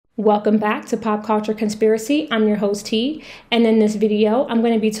Welcome back to Pop Culture Conspiracy. I'm your host T, and in this video, I'm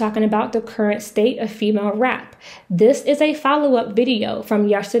going to be talking about the current state of female rap. This is a follow-up video from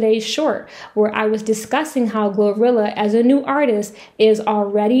yesterday's short where I was discussing how GloRilla as a new artist is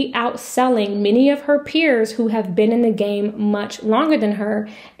already outselling many of her peers who have been in the game much longer than her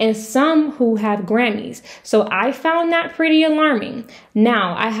and some who have Grammys. So I found that pretty alarming.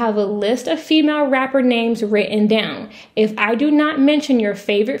 Now, I have a list of female rapper names written down. If I do not mention your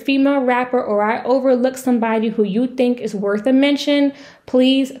favorite female rapper or I overlook somebody who you think is worth a mention,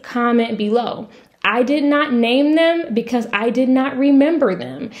 please comment below. I did not name them because I did not remember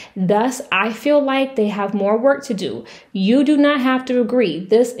them. Thus, I feel like they have more work to do. You do not have to agree.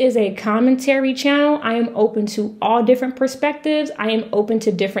 This is a commentary channel. I am open to all different perspectives. I am open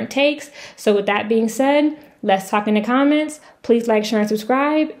to different takes. So with that being said, let's talk in the comments. Please like, share, and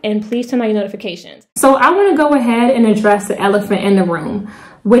subscribe, and please turn on your notifications. So I want to go ahead and address the elephant in the room,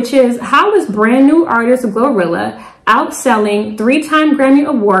 which is how is brand new artist GloRilla outselling three-time Grammy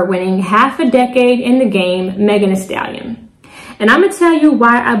Award-winning, half a decade in the game, Megan Thee Stallion? And I'm gonna tell you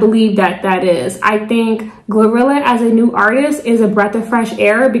why I believe that is. I think GloRilla as a new artist is a breath of fresh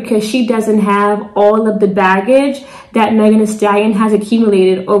air because she doesn't have all of the baggage that Megan Thee Stallion has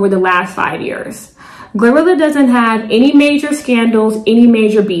accumulated over the last 5 years. GloRilla doesn't have any major scandals, any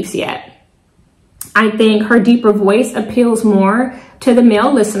major beefs yet. I think her deeper voice appeals more to the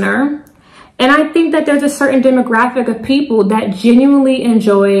male listener. And I think that there's a certain demographic of people that genuinely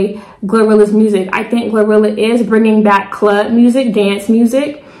enjoy GloRilla's music. I think GloRilla is bringing back club music, dance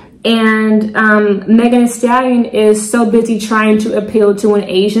music. And Megan Thee Stallion is so busy trying to appeal to an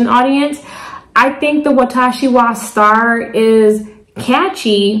Asian audience. I think the Watashi Wa Star is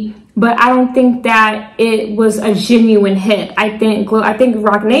catchy, but I don't think that it was a genuine hit. I think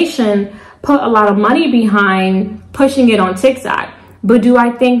Roc Nation put a lot of money behind pushing it on TikTok. But do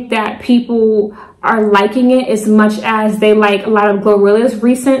I think that people are liking it as much as they like a lot of GloRilla's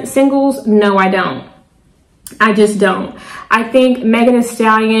recent singles? No, I don't. I just don't. I think Megan Thee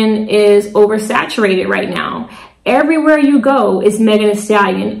Stallion is oversaturated right now. Everywhere you go is Megan Thee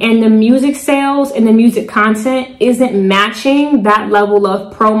Stallion, and the music sales and the music content isn't matching that level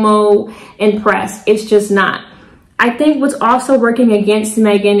of promo and press. It's just not. I think what's also working against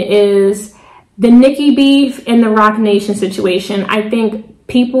Megan is the Nicki beef and the Roc Nation situation. I think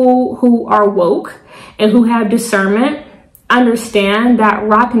people who are woke and who have discernment understand that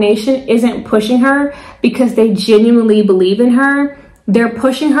Roc Nation isn't pushing her because they genuinely believe in her. They're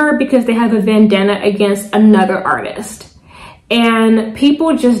pushing her because they have a vendetta against another artist. And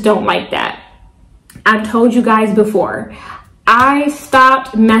people just don't like that. I've told you guys before, I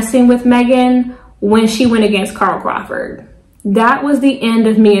stopped messing with Megan when she went against Carl Crawford. That was the end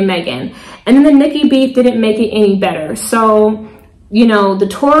of me and Megan. And then the Nicki beef didn't make it any better. So, you know, the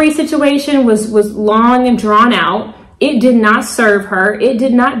Tory situation was long and drawn out. It did not serve her. It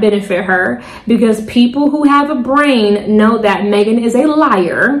did not benefit her because people who have a brain know that Megan is a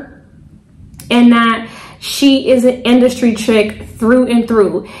liar and that she is an industry trick through and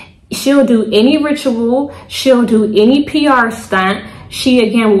through. She'll do any ritual. She'll do any PR stunt. She,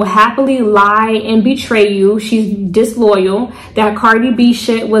 again, will happily lie and betray you. She's disloyal. That Cardi B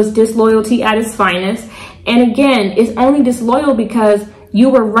shit was disloyalty at its finest. And again, it's only disloyal because you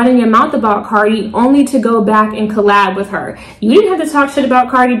were running your mouth about Cardi only to go back and collab with her. You didn't have to talk shit about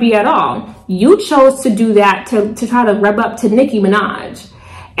Cardi B at all. You chose to do that to try to rub up to Nicki Minaj.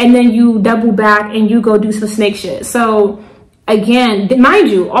 And then you double back and you go do some snake shit. So again, mind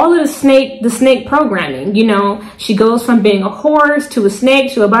you, all of the snake programming, you know, she goes from being a horse to a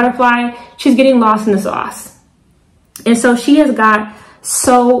snake to a butterfly. She's getting lost in the sauce. And so she has got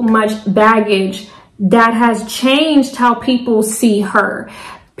so much baggage that has changed how people see her.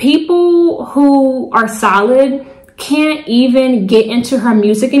 People who are solid can't even get into her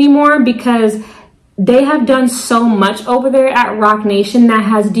music anymore because they have done so much over there at Roc Nation that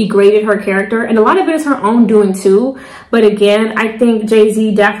has degraded her character. And a lot of it is her own doing too. But again, I think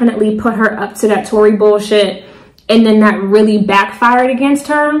Jay-Z definitely put her up to that Tory bullshit. And then that really backfired against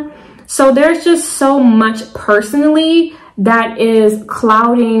her. So there's just so much personally that is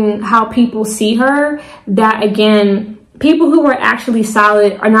clouding how people see her that, again, people who are actually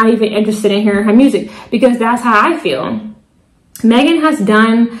solid are not even interested in hearing her music because that's how I feel. Megan has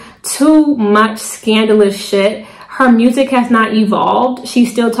done too much scandalous shit. Her music has not evolved.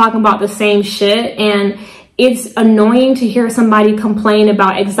 She's still talking about the same shit. And it's annoying to hear somebody complain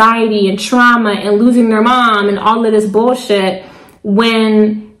about anxiety and trauma and losing their mom and all of this bullshit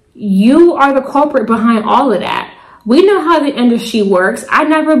when you are the culprit behind all of that. We know how the industry works. I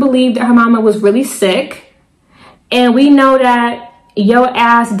never believed that her mama was really sick. And we know that your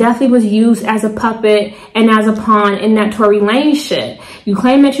ass definitely was used as a puppet and as a pawn in that Tory Lanez shit. You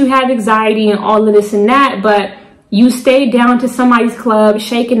claim that you have anxiety and all of this and that, but you stayed down to somebody's club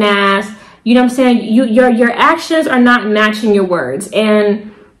shaking ass. You know what I'm saying? Your actions are not matching your words.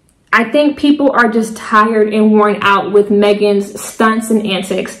 And I think people are just tired and worn out with Megan's stunts and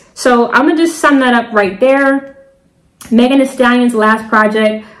antics. So I'm gonna just sum that up right there. Megan Thee Stallion's last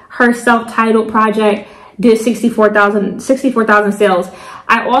project, her self-titled project, did 64,000 sales.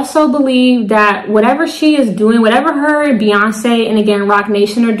 I also believe that whatever she is doing, whatever her and Beyonce and again Roc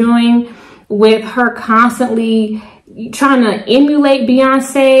Nation are doing with her constantly trying to emulate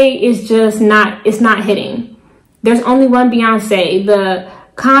Beyonce is just not, it's not hitting. There's only one Beyonce. The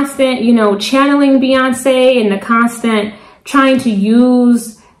constant, you know, channeling Beyonce and the constant trying to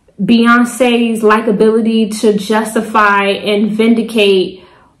use Beyonce's likability to justify and vindicate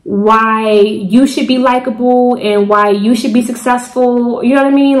why you should be likable and why you should be successful. You know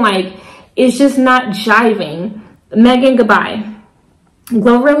what I mean? Like, it's just not jiving. Megan, goodbye.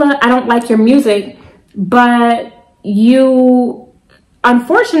 GloRilla, I don't like your music, but you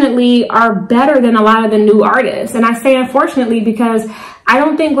unfortunately are better than a lot of the new artists. And I say unfortunately because I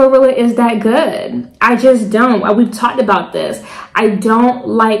don't think GloRilla is that good. I just don't. We've talked about this. I don't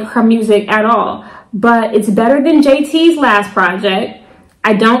like her music at all, but it's better than JT's last project.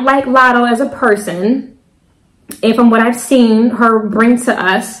 I don't like Lotto as a person, and from what I've seen her bring to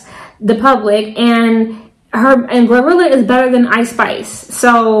us, the public, and GloRilla is better than Ice Spice.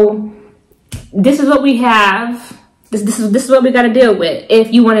 So this is what we have. This is what we got to deal with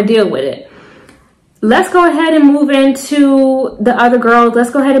if you want to deal with it. Let's go ahead and move into the other girls. Let's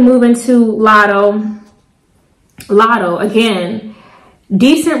go ahead and move into Lotto. Lotto, again,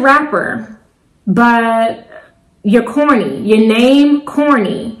 decent rapper, but you're corny. Your name,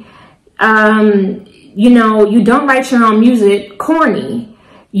 corny. You know, you don't write your own music, corny.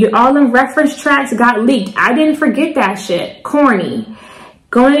 All them reference tracks got leaked. I didn't forget that shit, corny.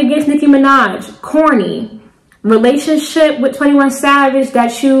 Going against Nicki Minaj, corny. Relationship with 21 Savage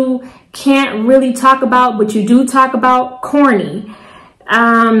that you can't really talk about, but you do talk about, corny.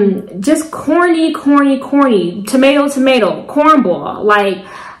 Just corny, corny, corny. Tomato, tomato, cornball. Like,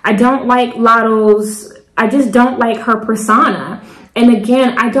 I don't like Lotto's, I just don't like her persona. And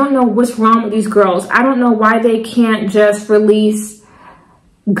again, I don't know what's wrong with these girls. I don't know why they can't just release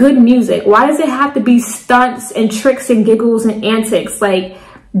good music. Why does it have to be stunts and tricks and giggles and antics? Like,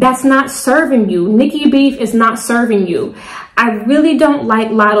 that's not serving you. Nicki Beef is not serving you. I really don't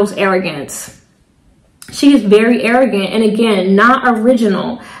like Lotto's arrogance. She is very arrogant and again, not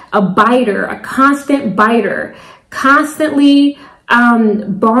original, a biter, a constant biter, constantly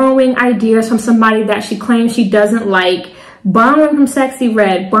borrowing ideas from somebody that she claims she doesn't like, borrowing from Sexy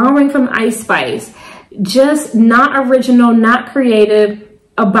Red, borrowing from Ice Spice, just not original, not creative,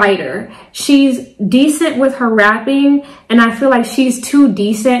 a biter. She's decent with her rapping, and I feel like she's too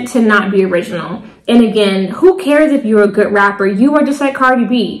decent to not be original. And again, who cares if you're a good rapper? You are just like Cardi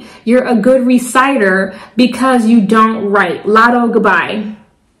B. You're a good reciter because you don't write. Lotto, goodbye.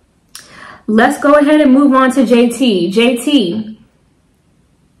 Let's go ahead and move on to JT. JT,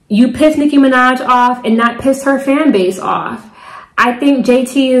 you pissed Nicki Minaj off and not pissed her fan base off. I think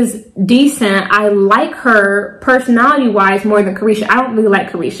JT is decent. I like her personality-wise more than Carisha. I don't really like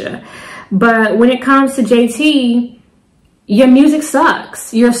Carisha. But when it comes to JT, your music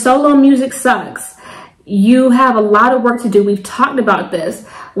sucks. Your solo music sucks. You have a lot of work to do. We've talked about this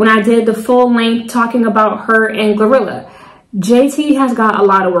when I did the full length talking about her and GloRilla. JT has got a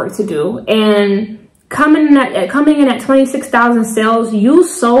lot of work to do. And coming in at 26,000 sales, you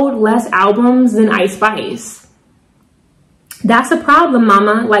sold less albums than Ice Spice. That's a problem,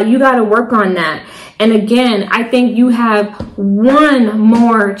 mama. Like, you got to work on that. And again, I think you have one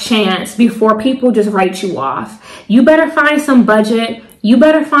more chance before people just write you off. You better find some budget. You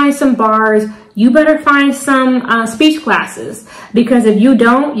better find some bars. You better find some speech classes. Because if you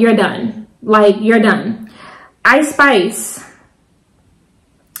don't, you're done. Like, you're done. Ice Spice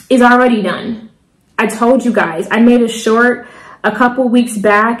is already done. I told you guys. I made a short a couple weeks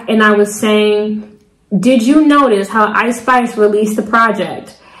back and I was saying, did you notice how Ice Spice released the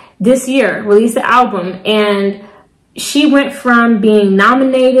project this year, released the album, and she went from being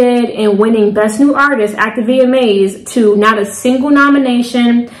nominated and winning Best New Artist at the VMAs to not a single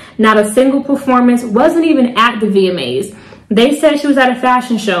nomination, not a single performance, wasn't even at the VMAs. They said she was at a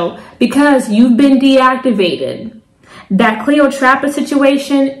fashion show because you've been deactivated. That Cleopatra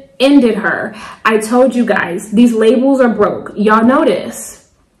situation ended her. I told you guys, these labels are broke. Y'all know this.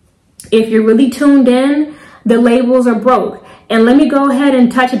 If you're really tuned in, the labels are broke. And let me go ahead and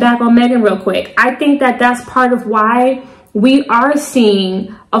touch back on Megan real quick. I think that that's part of why we are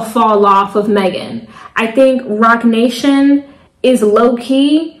seeing a fall off of Megan. I think Roc Nation is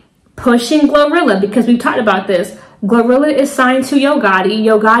low-key pushing GloRilla, because we've talked about this. GloRilla is signed to Yo Gotti.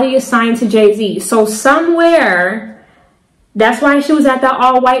 Yo Gotti is signed to Jay-Z. So somewhere, that's why she was at that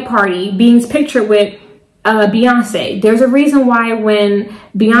all-white party being pictured with Beyonce. There's a reason why when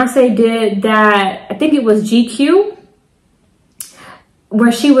Beyonce did that, I think it was GQ,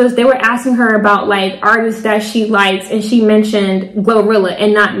 where they were asking her about like artists that she likes, and she mentioned GloRilla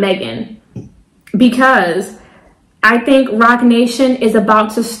and not Megan, because I think Roc Nation is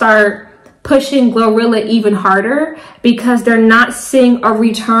about to start pushing GloRilla even harder, because they're not seeing a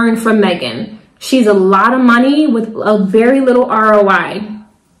return from Megan. She's a lot of money with a very little ROI.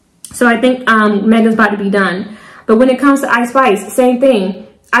 So I think Megan's about to be done. But when it comes to Ice Spice, same thing.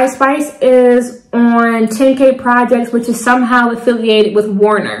 Ice Spice is on 10K Projects, which is somehow affiliated with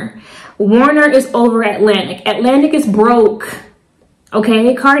Warner. Warner is over Atlantic. Atlantic is broke,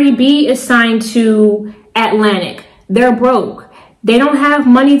 okay? Cardi B is signed to Atlantic. They're broke. They don't have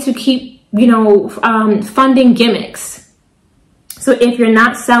money to keep, you know, funding gimmicks. So if you're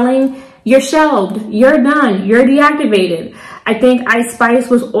not selling, you're shelved, you're done, you're deactivated. I think Ice Spice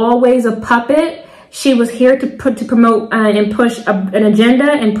was always a puppet. She was here to promote and push an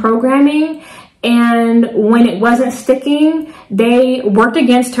agenda and programming. And when it wasn't sticking, they worked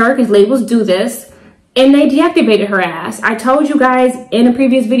against her, because labels do this, and they deactivated her ass. I told you guys in a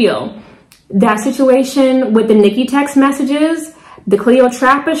previous video, that situation with the Nicki text messages, the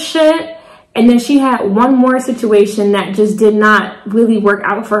Cleopatra shit, and then she had one more situation that just did not really work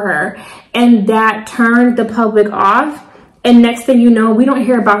out for her. And that turned the public off. And next thing you know, we don't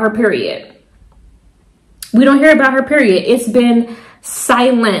hear about her, period. We don't hear about her, period. It's been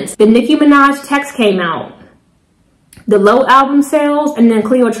silence. The Nicki Minaj text came out, the low album sales, and then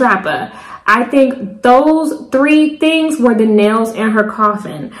Cleopatra. I think those three things were the nails in her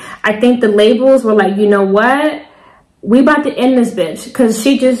coffin. I think the labels were like, you know what? We about to end this bitch, because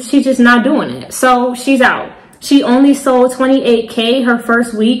she's just not doing it. So she's out. She only sold 28K her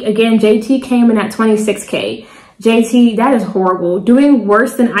first week. Again, JT came in at 26K. JT, that is horrible. Doing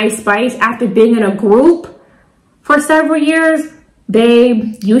worse than Ice Spice after being in a group for several years,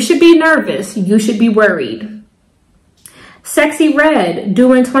 babe, you should be nervous. You should be worried. Sexy Red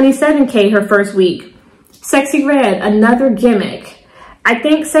doing 27K her first week. Sexy Red, another gimmick. I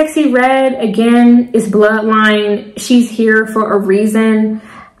think Sexy Red, again, is bloodline. She's here for a reason.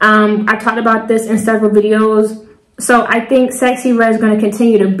 I talked about this in several videos. So I think Sexy Red is going to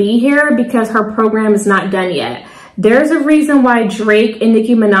continue to be here because her program is not done yet. There's a reason why Drake and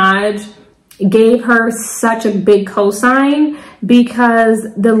Nicki Minaj gave her such a big cosign, because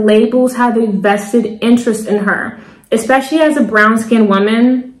the labels have a vested interest in her, especially as a brown-skinned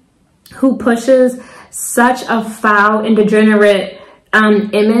woman who pushes such a foul and degenerate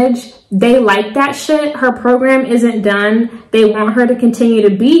image. They like that shit. Her program isn't done. They want her to continue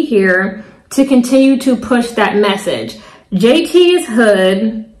to be here to continue to push that message. JT is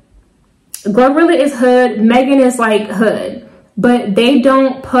hood, GloRilla is hood, Megan is like hood, but they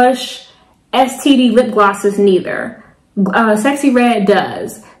don't push STD lip glosses neither. Sexy Red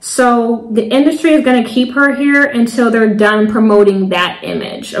does. So the industry is going to keep her here until they're done promoting that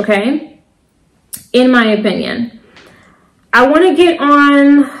image, okay? In my opinion. I want to get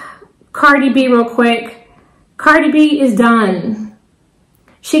on Cardi B real quick. Cardi B is done.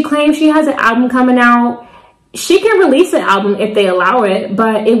 She claims she has an album coming out. She can release an album if they allow it,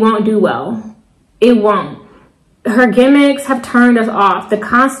 but it won't do well. It won't. Her gimmicks have turned us off. The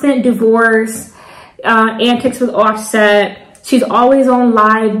constant divorce, antics with Offset. She's always on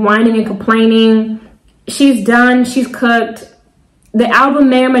live whining and complaining. She's done. She's cooked. The album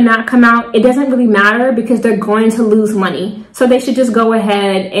may or may not come out. It doesn't really matter because they're going to lose money. So they should just go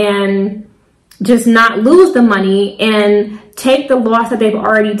ahead and just not lose the money and take the loss that they've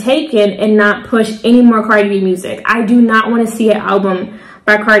already taken and not push any more Cardi B music. I do not want to see an album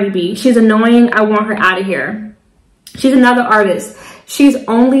by Cardi B. She's annoying. I want her out of here. She's another artist. She's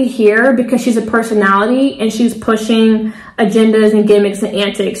only here because she's a personality and she's pushing agendas and gimmicks and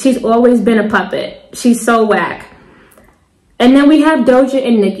antics. She's always been a puppet. She's so whack. And then we have Doja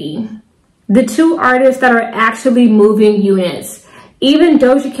and Nicki, the two artists that are actually moving units. Even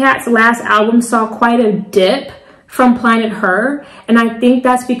Doja Cat's last album saw quite a dip from Planet Her, and I think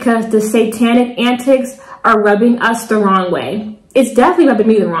that's because the satanic antics are rubbing us the wrong way. It's definitely rubbing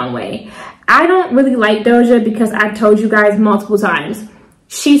me the wrong way. I don't really like Doja because I've told you guys multiple times.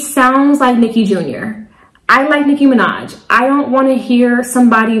 She sounds like Nicki Jr. I like Nicki Minaj. I don't want to hear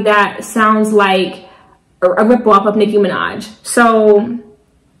somebody that sounds like a ripoff of Nicki Minaj. So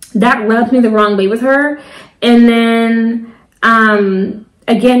that rubs me the wrong way with her. And then,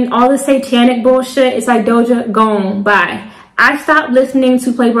 again, all the satanic bullshit, it's like, Doja, gone, bye. I stopped listening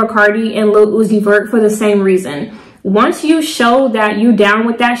to Playboi Cardi and Lil Uzi Vert for the same reason. Once you show that you down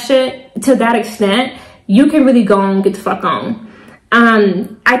with that shit to that extent, you can really go and get the fuck on.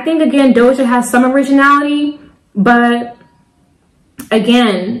 I think, again, Doja has some originality, but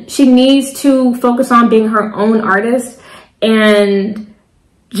again, she needs to focus on being her own artist and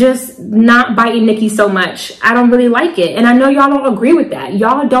just not biting Nicki so much. I don't really like it. And I know y'all don't agree with that.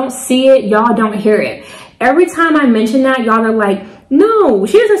 Y'all don't see it. Y'all don't hear it. Every time I mention that, y'all are like, no,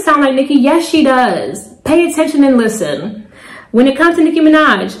 she doesn't sound like Nicki. Yes, she does. Pay attention and listen. When it comes to Nicki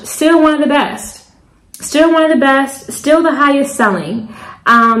Minaj, still one of the best. Still one of the best. Still the highest selling.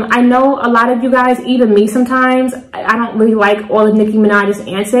 I know a lot of you guys, even me sometimes, I don't really like all of Nicki Minaj's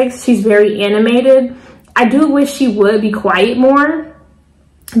antics. She's very animated. I do wish she would be quiet more,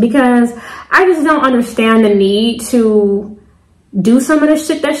 because I just don't understand the need to do some of the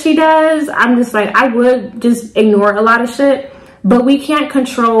shit that she does. I'm just like, I would just ignore a lot of shit, but we can't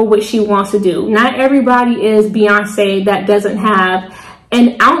control what she wants to do. Not everybody is Beyonce that doesn't have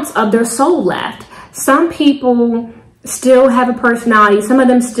an ounce of their soul left. Some people still have a personality. Some of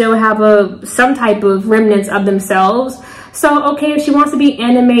them still have some type of remnants of themselves. So, okay, if she wants to be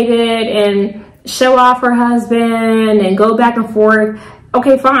animated and show off her husband and go back and forth,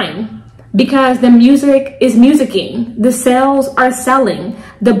 okay, fine. Because the music is musicking. The sales are selling.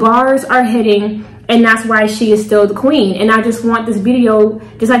 The bars are hitting. And that's why she is still the queen. And I just want this video,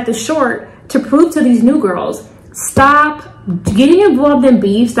 just like the short, to prove to these new girls, stop getting involved in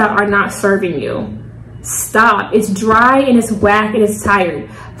beefs that are not serving you. Stop. It's dry and it's whack and it's tired.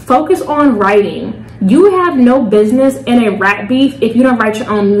 Focus on writing. You have no business in a rap beef if you don't write your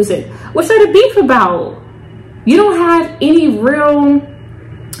own music. What's there to beef about? You don't have any real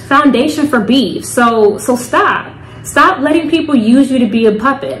foundation for beef. So stop. Stop letting people use you to be a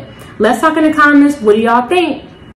puppet. Let's talk in the comments. What do y'all think?